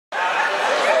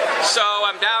So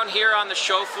I'm down here on the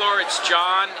show floor. It's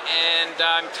John, and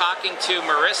I'm talking to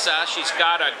Marissa. She's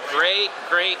got a great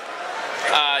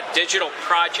digital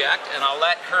project, and I'll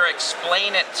let her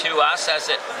explain it to us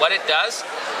what it does.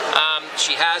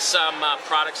 She has some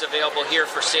products available here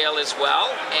for sale as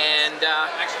well. And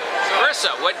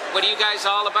Marissa, what are you guys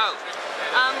all about?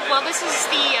 Well, this is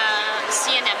the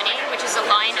Sea Anemone, which is a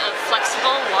line of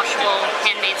flexible, washable,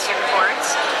 handmade circuit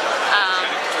boards.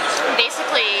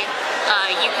 Basically,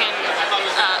 you can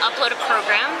upload a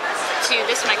program to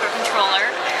this microcontroller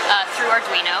through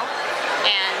Arduino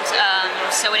and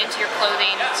sew it into your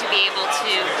clothing to be able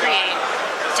to create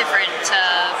different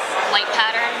light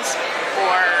patterns,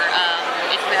 or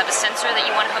if you have a sensor that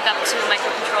you want to hook up to a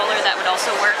microcontroller, that would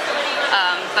also work.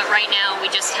 But right now we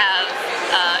just have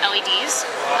LEDs.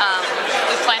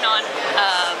 We plan on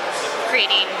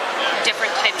creating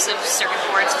different types of circuit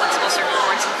boards, flexible circuit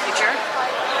boards in the future.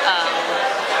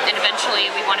 And eventually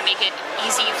we want to make it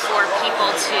easy for people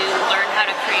to learn how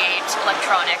to create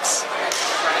electronics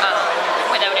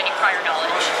without any prior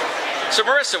knowledge. So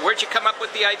Marissa, where'd you come up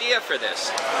with the idea for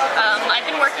this? I've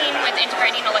been working with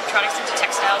integrating electronics into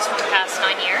textiles for the past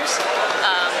 9 years,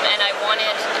 and I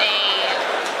wanted a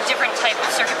different type of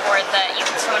circuit board that you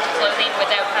can sew into clothing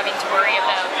without having to worry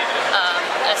about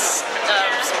a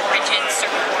rigid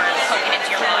circuit board poking into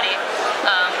your body.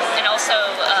 And also,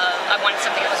 I wanted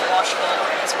something that was washable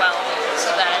as well,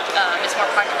 so that it's more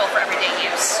practical for everyday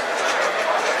use.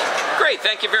 Great,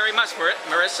 thank you very much,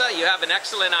 Marissa. You have an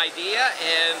excellent idea,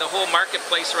 and the whole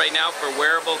marketplace right now for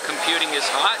wearable computing is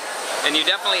hot, and you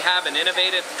definitely have an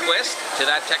innovative twist to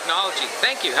that technology.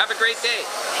 Thank you. Have a great day.